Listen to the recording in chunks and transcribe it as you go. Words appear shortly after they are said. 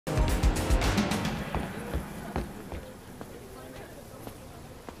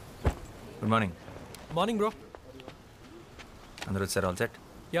Good morning. Morning bro. అందరూ వచ్చారు? All set?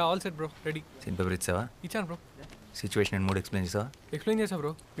 Yeah all set bro, ready. Scene paper ఇచ్చావా? ఇచ్చాను bro. Situation and mood explain చేసావా? Explain చేసా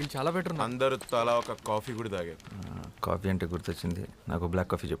bro, వీళ్ళు చాలా బెటర్ ఉన్నారు. అందరూ తలా ఒక కాఫీ కూడా తాగారు. కాఫీ అంటే గుర్తొచ్చింది, నాకు బ్లాక్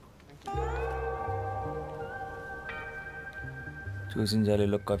కాఫీ చెప్పు. చూసిన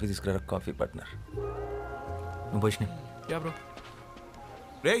జాలీలో కాఫీ తీసుకురా కాఫీ పార్ట్నర్. నువ్వు పోషిన. Yeah bro.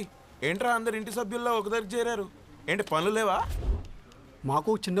 రేయ్ ఏంట్రా అందరు ఇంటి సభ్యుల్లో ఒక దగ్గర చేరారు, ఏంటి పనులు లేవా?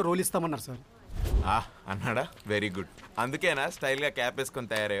 మాకు చిన్న రోల్ ఇస్తామన్నారు సార్. అన్నాడా? Very good. అందుకేనా స్టైల్గా క్యాప్ వేసుకొని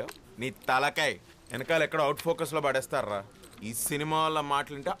తయారయ్యో? నీ తలకాయ్ వెనకాల ఎక్కడ అవుట్ ఫోకస్లో పడేస్తారా? ఈ సినిమా వాళ్ళ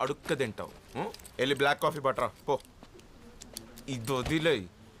మాటలుంటే అడుక్క తింటావు. వెళ్ళి బ్లాక్ కాఫీ పట్టరా పో. ఇది వదిలే.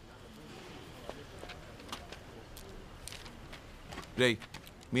 రేయ్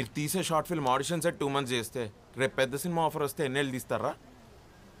మీరు తీసే short film audition set 2 months చేస్తే రేపు పెద్ద సినిమా ఆఫర్ వస్తే ఎన్నేళ్ళు తీస్తారా?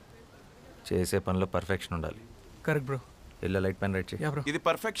 చేసే పనిలో పర్ఫెక్షన్ ఉండాలి. Correct bro. ఇలా లైట్ పెన్ రైట్ చేయి. Yeah bro. ఇది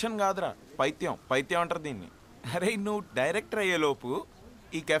పర్ఫెక్షన్ కాదురా, పైత్యం. పైత్యం అంటారు దీన్ని. అరే నువ్వు డైరెక్టర్ అయ్యేలోపు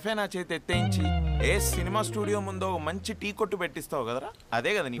ఈ కెఫే నా చేతి ఎత్తేయించి ఏ సినిమా స్టూడియో ముందో మంచి టీ కొట్టు పెట్టిస్తావు కదరా,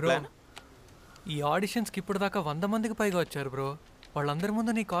 అదే కదా నీ ప్లాన్? ఈ ఆడిషన్స్కి ఇప్పుడు దాకా 100 మందికి పైగా వచ్చారు బ్రో. వాళ్ళందరి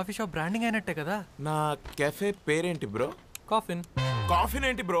ముందు నీ కాఫీ షాప్ బ్రాండింగ్ అయినట్టే కదా. నా కెఫే పేరేంటి బ్రో? కాఫిన్. కాఫీన్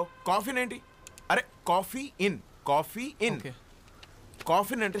ఏంటి బ్రో? కాఫీన్ ఏంటి? అరే coffee in, coffee in.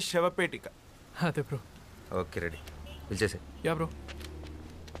 Coffin అంటే శవపేటిక. అదే bro. Okay ready, పిలిచేసే. Yeah bro.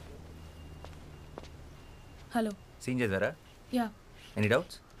 Hello. Scene చేద్దారా? Yeah. Any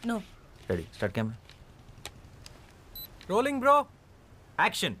doubts? No. Ready, start camera. Rolling bro.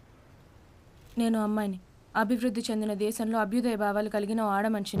 Action. నేను అమ్మాయిని, అభివృద్ధి చెందిన దేశంలో అభ్యుదయ భావాలు కలిగిన ఆడ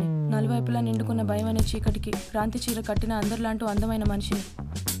మనిషిని, నలువైపులా నిండుకున్న భయం అనే చీకటికి క్రాంతి చీర కట్టిన అందరిలాంటి అందమైన మనిషిని.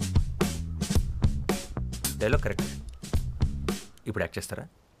 Dialogue correct. ఇప్పుడు యాక్ట్ చేస్తారా?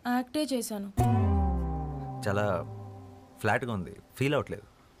 యాక్టే చేశాను. చాలా ఫ్లాట్గా ఉంది, ఫీల్ అవ్వట్లేదు.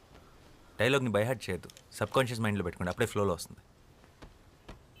 డైలాగ్ని బైహార్ట్ చేయొద్దు, సబ్కాన్షియస్ మైండ్లో పెట్టుకోండి, అప్పుడే ఫ్లోలో వస్తుంది.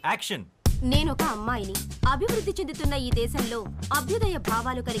 యాక్షన్. నేనొక అమ్మాయిని, అభివృద్ధి చెందుతున్న ఈ దేశంలో అభ్యుదయ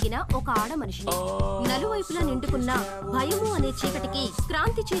భావాలు కలిగిన ఒక ఆడ మనిషిని, నలువైపులా నిండుకున్న భయము అనే చీకటికి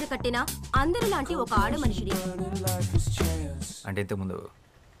క్రాంతి చీర కట్టిన అందరిలాంటి ఒక ఆడ మనిషిని. అంటే ఇంతకుముందు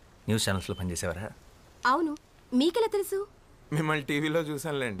న్యూస్ ఛానల్స్లో పనిచేసేవారా? అవును, మీకెలా తెలుసు? మిమ్మల్ని టీవీలో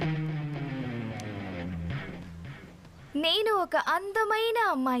చూసానులేండి. నేను ఒక అందమైన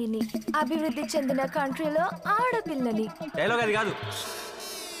అమ్మాయిని, అభివృద్ధి చెందిన కంట్రీలో ఆడపిల్లని. డైలాగ్ అది కాదు,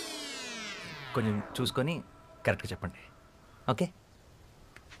 కొంచెం చూసుకొని కరెక్ట్గా చెప్పండి. ఓకే.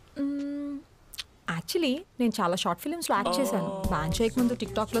 యాక్చువల్లీ నేను చాలా షార్ట్ ఫిల్మ్స్లో యాక్ట్ చేశాను. బ్యాన్ చేయక ముందు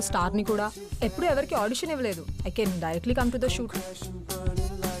టిక్టాక్లో స్టార్ని కూడా. ఎప్పుడు ఎవరికి ఆడిషన్ ఇవ్వలేదు. I can directly come to the shoot.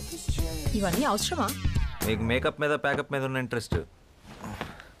 ఇవన్నీ అవసరమా? మీకు మేకప్ మీద ప్యాకప్ మీద ఉన్న ఇంట్రెస్ట్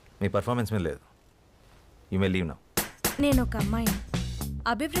మీ పర్ఫార్మెన్స్ మీద లేదు. You may leave now. నేను ఒక అమ్మాయిని,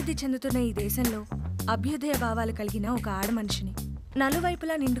 అభివృద్ధి చెందుతున్న ఈ దేశంలో అభ్యుదయ భావాలు కలిగిన ఒక ఆడ మనిషిని,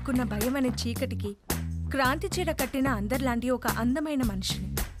 నలువైపులా నిండుకున్న భయం అనే చీకటికి క్రాంతి చీర కట్టిన అందరిలాంటి ఒక అందమైన మనిషిని.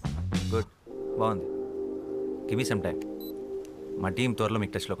 గుడ్, బాగుంది. Give me some time. మా టీం త్వరలో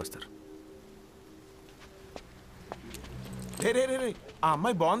మీకు టచ్లోకి వస్తారు. రే రే రే రే, ఆ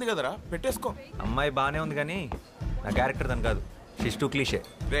అమ్మాయి బాగుంది కదరా, పెట్టేసుకో. అమ్మాయి బాగానే ఉంది కానీ నా క్యారెక్టర్ దాని కాదు. She's too cliché.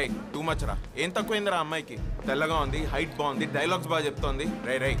 రే టూ మచ్ రా. ఏం తక్కువైందిరా అమ్మాయికి? తెల్లగా ఉంది, హైట్ బాగుంది, డైలాగ్స్ బాగా చెప్తోంది.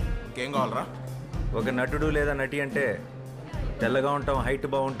 రే రే ఇంకేం కావాలరా? ఒక నటుడు లేదా నటి అంటే తెల్లగా ఉంటాం, హైట్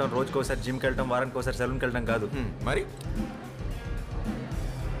బాగుంటాం, రోజుకోసారి జిమ్కి వెళ్ళటం, వారానికి ఒకసారి సెలూన్కి వెళ్ళటం కాదు. మరి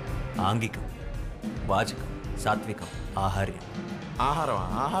ఆంగికం, వాచకం, సాత్వికం, ఆహార్యం. ఆహారం?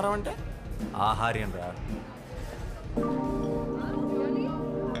 ఆహారం అంటే ఆహార్యం రా.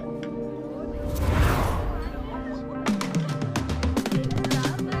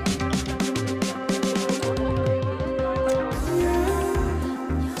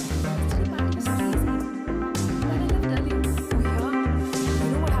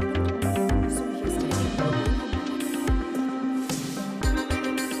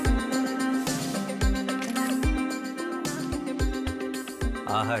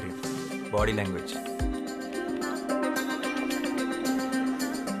 ఆహార్యం, బాడీ లాంగ్వేజ్.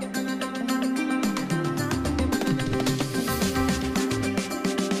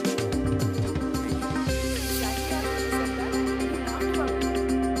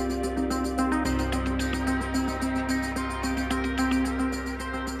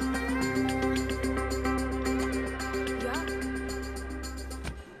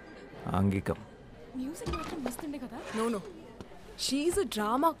 ఆంగికం. మ్యూజిక్ మాత్రం మస్తుండే కదా. No no, she a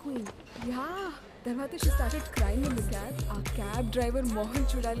drama queen. Yeah, తర్వాత she started crime in the cab. ఆ క్యాబ్ డ్రైవర్ మోహన్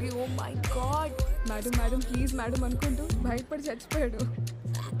చూడాలి. Oh my God, madam madam please madam అనుకుంటూ భయపడి చచ్చిపోయాడు.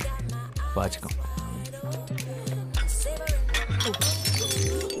 వాచకం.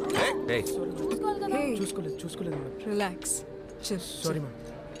 ఏయ్, Hey, చూసుకోలేదు relax. Chill. Sorry ma'am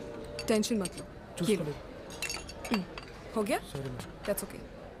Tension मत लो. చూసుకోలేదు हो गया? Sorry ma'am That's okay.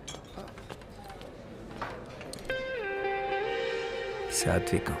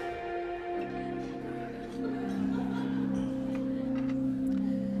 సాత్వికం.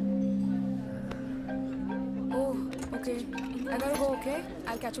 Oh, okay. I gotta go, okay?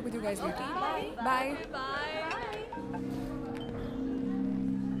 I'll catch up with you guys later. Bye.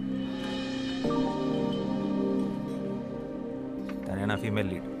 తనే నా female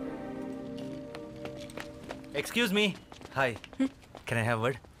lead. Excuse me. Hi, can I have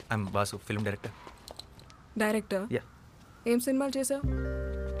word? I'm boss, film director. Director yeah. ఏం సినిమాలు చేసావు?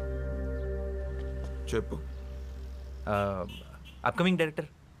 చెప్పు. Upcoming director.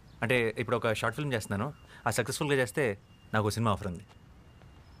 అంటే ఇప్పుడు ఒక short film చేస్తున్నాను. ఆ సక్సెస్ఫుల్గా చేస్తే నాకు ఒక సినిమా ఆఫర్ ఉంది.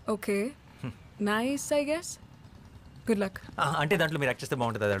 Okay, nice I guess. Good luck. అంటే దాంట్లో మీరు యాక్ట్ చేస్తే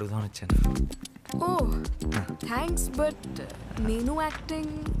బాగుంటుంది, అది అడుగుదామని వచ్చాను. ఓ థ్యాంక్స్, బట్ నేను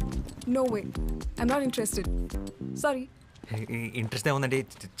acting no way. I'm not interested, sorry. Interest ఏముందండి,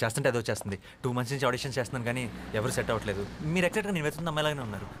 చేస్తుంటే అదో చేస్తుంది. 2 months నుంచి ఆడిషన్ చేస్తున్నాను కానీ ఎవరు సెట్ అవ్వట్లేదు. మీరు ఎక్సెక్ట్గా నేను వెతున్న అమ్మాయిలాగానే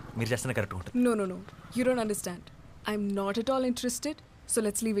ఉన్నారు. మీరు చేస్తున్న కరెక్ట్ ఉంటుంది. No. You don't understand. I'm not at all interested. So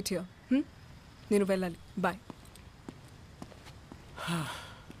let's leave it here. నేను వెళ్ళాలి. Bye.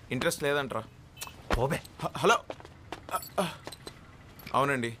 ఇంట్రెస్ట్ లేదంట్రా. ఓబే. హలో.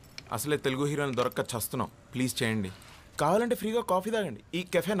 అవునండి, అసలే తెలుగు హీరోని దొరక్క చస్తున్నాం. ప్లీజ్ చేయండి. కావాలంటే ఫ్రీగా కాఫీ తాగండి. ఈ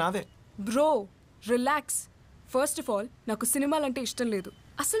కెఫే నాదే. Bro, relax. First of all, నాకు సినిమాలంటే ఇష్టం లేదు.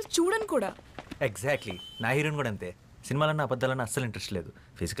 అసలు చూడను కూడా. ఎగ్జాక్ట్లీ, నా హీరోయిన్ కూడా అంతే. సినిమాలన్నా అబద్ధాలన్నా అస్సలు ఇంట్రెస్ట్ లేదు.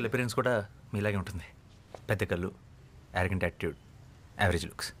 ఫిజికల్ అపిరెన్స్ కూడా మీలాగే ఉంటుంది. పెద్ద కళ్ళు, arrogant attitude, average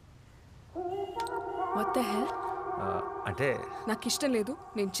looks. What the hell? అంటే నాకు ఇష్టం లేదు,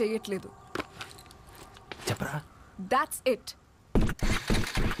 నేను చెయ్యట్లేదు. చెప్పరా? That's it.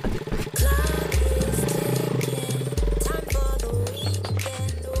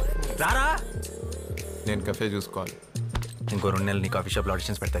 రారా. నేను కెఫే చూసుకోవాలి. ఇంకో 2 నెలలు నీ కాఫీ షాప్లో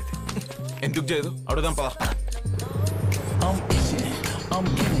ఆడిషన్స్ పెడతా. అయితే ఎందుకు చేయదు? అడుగుదాం పదా.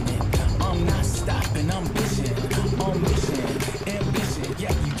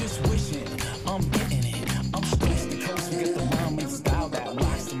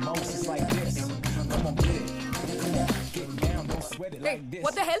 Hey,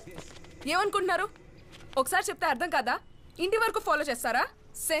 what the hell? ఏమనుకుంటున్నారు? ఒకసారి చెప్తే అర్థం కాదా? ఇంటి వరకు ఫాలో చేస్తారా?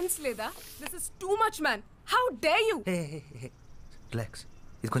 సెన్స్ లేదా? This is too much man. How dare you? Relax,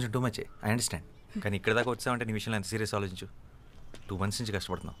 ఇది కొంచెం టూ మచ్. I understand. కానీ ఇక్కడ దాకా వచ్చామంటే నీ విషయంలో ఎంత సీరియస్ ఆలోచించు. 2 months నుంచి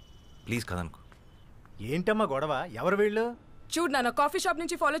కష్టపడుతున్నావు. ప్లీజ్ కదనుకో. ఏంటమ్మా గొడవ? ఎవరు వీళ్ళు? చూడు నాన్న, కాఫీ షాప్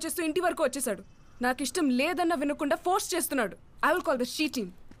నుంచి ఫాలో చేస్తూ ఇంటి వరకు వచ్చేసాడు. నాకు ఇష్టం లేదన్న వినకుండా ఫోర్స్ చేస్తున్నాడు. I will call the she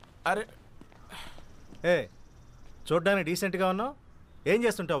team. అరే ఏ, చూడ్డానికి డీసెంట్గా ఉన్నావు. ఏం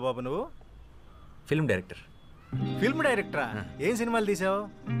చేస్తుంటావు బాబు నువ్వు? Film director. ఫిల్మ్ డైరెక్టరా? ఏం సినిమాలు తీసావు?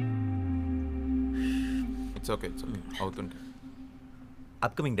 ఇట్స్ ఓకే అవుతుంటే.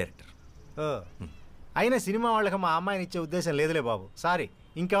 Upcoming director. అయినా సినిమా వాళ్ళకి మా అమ్మాయిని ఇచ్చే ఉద్దేశం లేదులే బాబు. సారీ,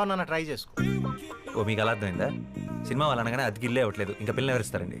 ఇంకేమన్నా ట్రై చేసుకో. ఓ, మీకు అలా అర్థమైందా? సినిమా వాళ్ళు అనగానే అది గిల్లే అవ్వట్లేదు. ఇంకా పిల్లలు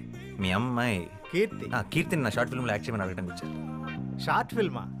ఎవరిస్తారండి? మీ అమ్మాయి కీర్తి. కీర్తిని నా షార్ట్ ఫిల్మ్లో యాక్ట్ చేయమని అడగడానికి వచ్చారు. షార్ట్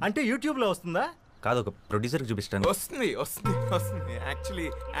ఫిల్మా? అంటే యూట్యూబ్లో వస్తుందా? కాదు, ఒక ప్రొడ్యూసర్కి చూపిస్తాను. వస్తుంది. యాక్చువల్లీ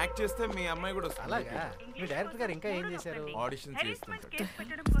యాక్ట్ చేస్తే మీ అమ్మాయి కూడా వస్తుంది. అలాగా? మీ డైరెక్టర్ గారు ఇంకా ఏం చేశారు? ఆడిషన్ చేస్తుంటాడు.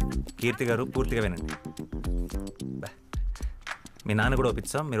 కీర్తి గారు పూర్తిగా వినండి. మీ నాన్న కూడా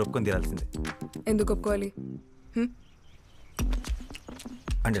ఒప్పిస్తాం, మీరు ఒప్పుకొని తీరాల్సిందే. ఎందుకు ఒప్పుకోవాలి?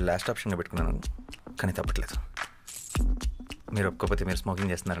 అంటే లాస్ట్ ఆప్షన్గా పెట్టుకున్నాను, కానీ తప్పట్లేదు. మీరు ఒప్పుకోకపోతే మీరు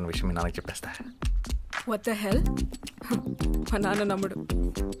స్మోకింగ్ చేస్తున్నారన్న విషయం మీ నాన్నకి చెప్పేస్తా. What the hell? మా నాన్న నమ్ముడు.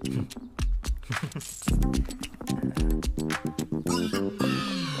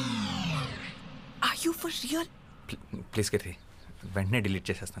 Are you for real? Please కీర్తి, వెంటనే డిలీట్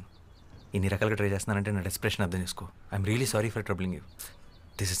చేసేస్తాను. ఇన్ని రకాలుగా ట్రై చేస్తున్నానంటే నా డెస్ప్రెషన్ అర్థం చేసుకో. I'm really sorry for troubling you.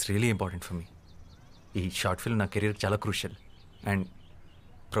 This is really important for me. ఈ షార్ట్ ఫిల్మ్ నా కెరీర్ చాలా క్రూషియల్. అండ్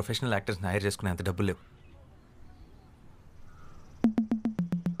ప్రొఫెషనల్ యాక్టర్స్ని హైర్ చేసుకునే అంత డబ్బులు లేవు.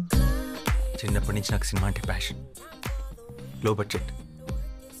 చిన్నప్పటి నుంచి నాకు సినిమా అంటే ప్యాషన్. లో బడ్జెట్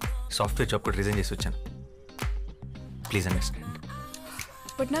సాఫ్ట్వేర్ జాబ్ కూడా రిజైన్ చేసి వచ్చాను. Please understand.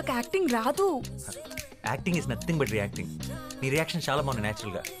 బట్ నాకు యాక్టింగ్ రాదు. Acting is nothing but reacting. నీ రియాక్షన్ చాలా బాగుంది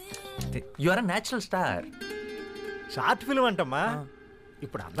న్యాచురల్గా. You are a natural star. Short film అంటమ్మా,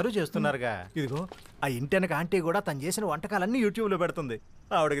 ఇప్పుడు అందరూ చేస్తున్నారుగా. ఇదిగో ఆ ఇంటెనక ఆంటీ కూడా తను చేసిన వంటకాలన్నీ యూట్యూబ్లో పెడుతుంది.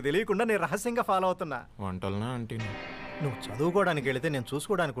 ఆవిడకి తెలియకుండా నేను రహస్యంగా ఫాలో అవుతున్నా. వంటలనా అంటే నువ్వు చదువుకోవడానికి వెళితే నేను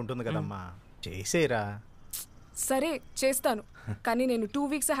చూసుకోవడానికి ఉంటుంది కదమ్మా. చేసేరా. సరే చేస్తాను, కానీ నేను 2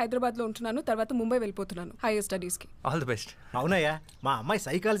 వీక్స్ హైదరాబాద్లో ఉంటున్నాను, తర్వాత ముంబై వెళ్ళిపోతున్నాను హైయర్ స్టడీస్కి. All the best. అవునయ్యా, మా అమ్మాయి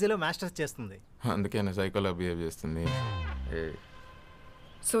సైకాలజీలో మాస్టర్స్ చేస్తుంది. అందుకేనా సైకోలో బిహేవ్ చేస్తుంది.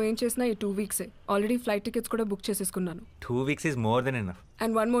 సో ఏం చేసినా ఈ 2 వీక్సే. ఆల్రెడీ ఫ్లైట్ టికెట్స్ కూడా బుక్ చేసేసుకున్నాను. 2 weeks is more than enough.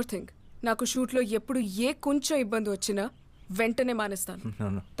 And one more thing, నాకు షూట్లో ఎప్పుడు కొంచెం ఇబ్బంది వచ్చినా వెంటనే మానేస్తాను.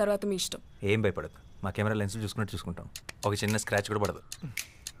 తర్వాత మీ ఇష్టం. ఏం భయపడదు, మా కెమెరా లెన్స్ చూసుకున్నట్టు చూసుకుంటాం. ఒక చిన్న స్క్రాచ్ కూడా పడదు.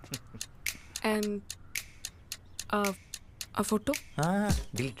 అండ్ ఆ ఫోటో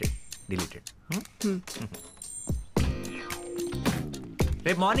డిలీటెడ్.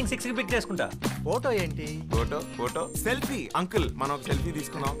 రేపు మార్నింగ్ 6కి పిక్ చేసుకుంటా. ఫోటో ఏంటి? Photo selfie. అంకుల్ మనం ఒక సెల్ఫీ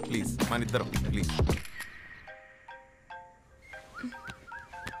తీసుకుందాం ప్లీజ్, మన ఇద్దరం please.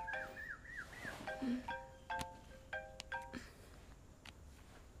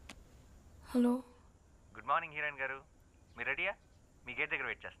 Hello. Good morning heroine గారు, మీరు రెడీయా? మీ గేట్ దగ్గర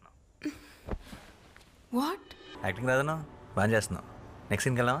వెయిట్ చేస్తున్నాం. వాట్? యాక్టింగ్ రాదన్నా, బాగా చేస్తున్నాం. నెక్స్ట్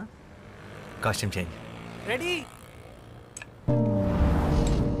సీన్కి వెళ్దామా? Costume change ready.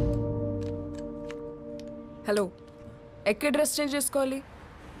 హలో, ఎక్కడ డ్రెస్ చేంజ్ చేసుకోవాలి?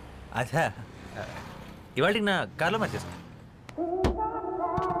 అదా ఇవాళకి నా కార్లో మార్చేస్తాను.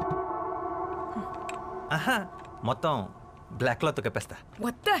 ఆహా, మొత్తం black cloth కప్పేస్తా.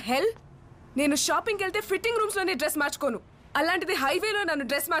 What the hell? నేను షాపింగ్కి వెళ్తే ఫిట్టింగ్ రూమ్స్లోనే డ్రెస్ మార్చుకోను, అలాంటిది హైవేలో నన్ను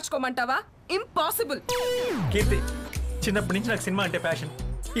డ్రెస్ మార్చుకోమంటావా? ఇంపాసిబుల్. కీర్తి, చిన్నప్పటి నుంచి నాకు సినిమా అంటే ప్యాషన్.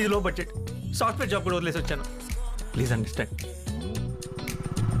 ఇది లో బడ్జెట్, సాఫ్ట్వేర్ జాబ్ కూడా వదిలేసి వచ్చాను. Please understand.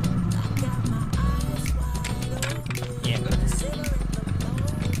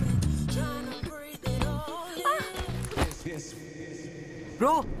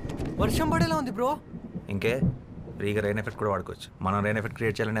 బ్రో వర్షం పడేలా ఉంది బ్రో. ఇంకే ఫ్రీగా రెయిన్ ఎఫెక్ట్ కూడా వాడుకోవచ్చు. మనం రెయిన్ ఎఫెక్ట్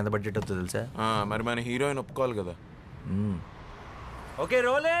క్రియేట్ చేయాలని ఎంత బడ్జెట్ అవుతుందో తెలుసా? మరి మన హీరోయిన్ ఒప్పుకోవాలి కదా. Okay,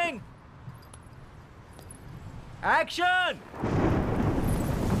 rolling action.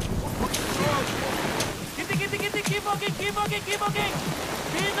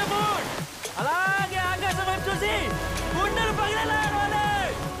 అలాగే ఆకాశం వైపు చూసి గుండెలు పగిలేలా.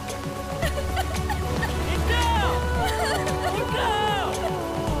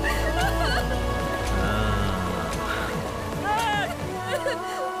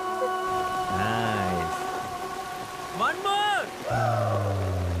 One more.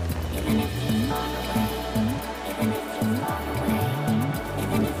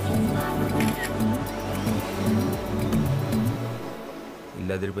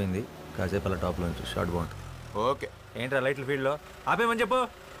 ఇల్లు అదిరిపోయింది. కాసేపు అలా టాప్లో నుంచి షార్ట్ బాగుంటుంది. ఓకే. ఏంట్రా లైట్ల ఫీల్డ్లో ఆపేమని చెప్పు.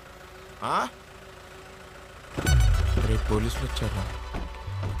 రేపు పోలీసులు వచ్చారా?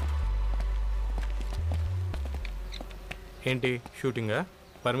 ఏంటి షూటింగా?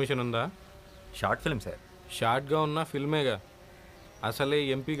 పర్మిషన్ ఉందా? Short film sir. షార్ట్గా ఉన్న ఫిల్మేగా. అసలే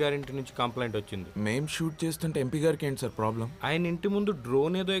ఎంపీ గారింటి నుంచి కంప్లైంట్ వచ్చింది. మేం షూట్ చేస్తుంటే ఎంపీ గారికి ఏంటి సార్ ప్రాబ్లం? ఆయన ఇంటి ముందు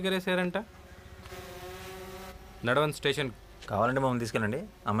డ్రోన్ ఏదో ఎగరేశారంట. నడవన్ స్టేషన్. కావాలంటే మమ్మల్ని తీసుకెళ్ళండి,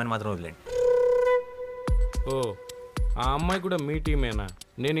 అమ్మాయిని మాత్రం వదిలేండి. ఓ, ఆ అమ్మాయి కూడా మీ టీమేనా?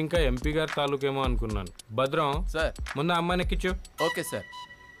 నేను ఇంకా ఎంపీ గారి తాలూకేమో అనుకున్నాను. భద్రం సార్, ముందు ఆ అమ్మాయిని ఎక్కించు. Okay sir.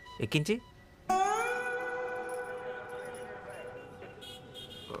 ఎక్కించి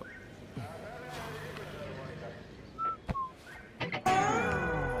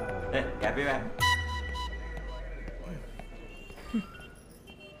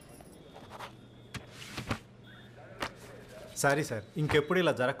సారీ సార్, ఇంకెప్పుడు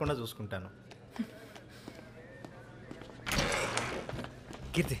ఇలా జరగకుండా చూసుకుంటాను.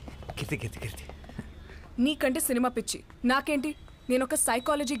 కీర్తి కీర్తి కీర్తి కీర్తి నీకంటే సినిమా పిచ్చి, నాకేంటి? నేను ఒక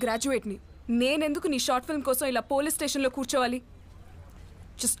సైకాలజీ గ్రాడ్యుయేట్ని. నేనెందుకు నీ షార్ట్ ఫిల్మ్ కోసం ఇలా పోలీస్ స్టేషన్లో కూర్చోవాలి?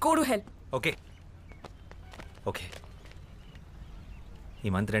 Just go to help. Okay okay. ఈ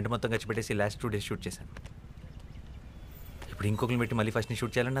మంత్ రెంట్ మొత్తం ఖర్చు పెట్టేసి లాస్ట్ 2 days షూట్ చేశాను. ఇప్పుడు ఇంకొకరిని పెట్టి మళ్ళీ ఫస్ట్ని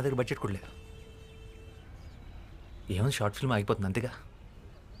షూట్ చేయాలని నా దగ్గర బడ్జెట్ కూడా లేదు. ఏమైనా షార్ట్ ఫిల్మ్ ఆగిపోతుంది అంతేగా.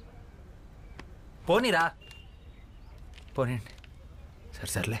 పోనీరా, పోనీండి.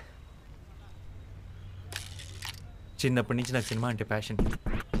 సర్లే. చిన్నప్పటి నుంచి నాకు సినిమా అంటే ప్యాషన్.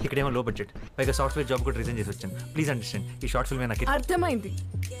 ఇక్కడేమో లో బడ్జెట్, పైగా సాఫ్ట్వేర్ జాబ్ కూడా రిజైన్ చేసి వచ్చాను. ప్లీజ్ అండర్స్టాండ్, ఈ షార్ట్ ఫిల్మే నాకు అర్థమైంది.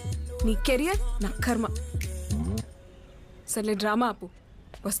 నీ కెరియర్ నా కర్మ. సర్లే, డ్రామా ఆపు,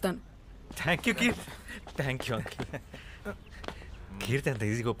 వస్తాను. Thank you Keerthi. Thank you uncle. కీర్తి అంత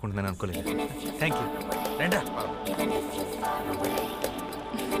ఈజీగా ఒప్పుకుంటుందని అనుకోలేదు. Thank you. రండా.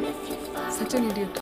 Such N idiot.